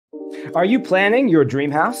Are you planning your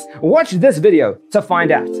dream house? Watch this video to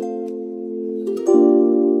find out. To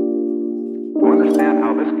understand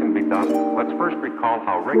how this can be done, let's first recall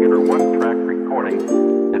how regular one-track recording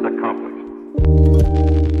is accomplished.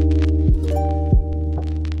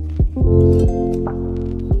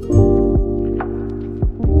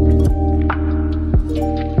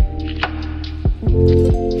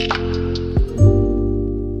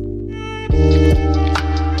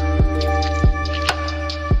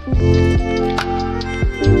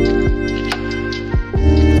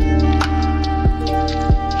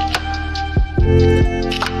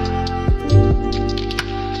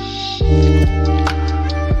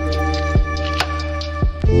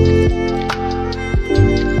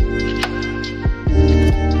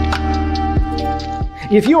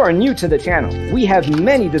 If you are new to the channel, we have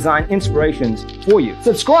many design inspirations for you.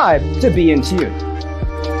 Subscribe to be in tune.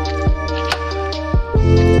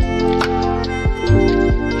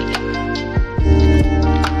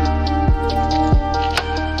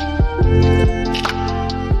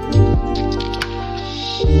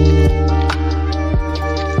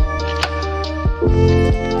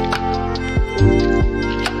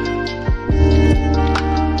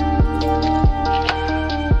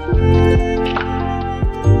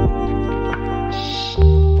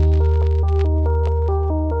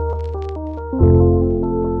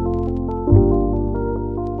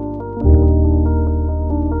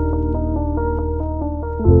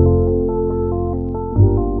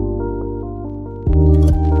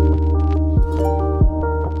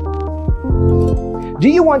 Do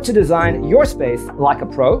you want to design your space like a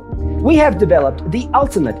pro? We have developed the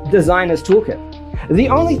ultimate designer's toolkit. The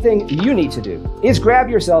only thing you need to do is grab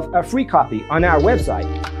yourself a free copy on our website,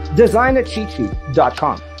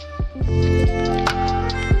 designercheatsheet.com.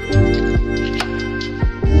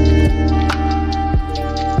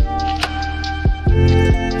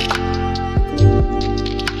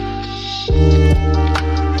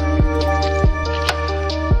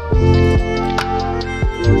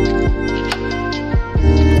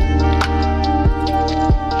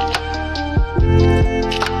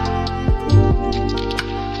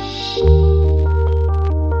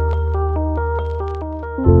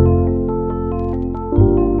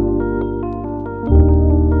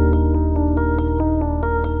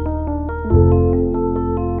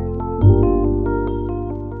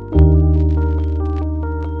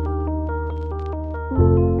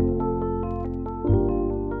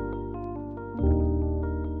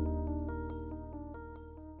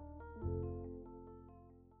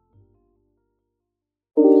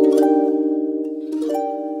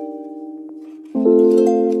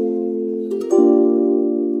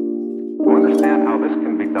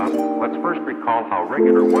 Let's first recall how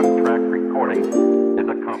regular one-track recording is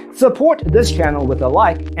accomplished. Support this channel with a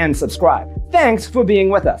like and subscribe. Thanks for being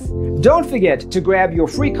with us. Don't forget to grab your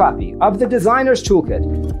free copy of the Designer's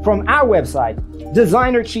Toolkit from our website,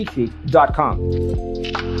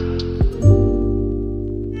 designercheatsheet.com.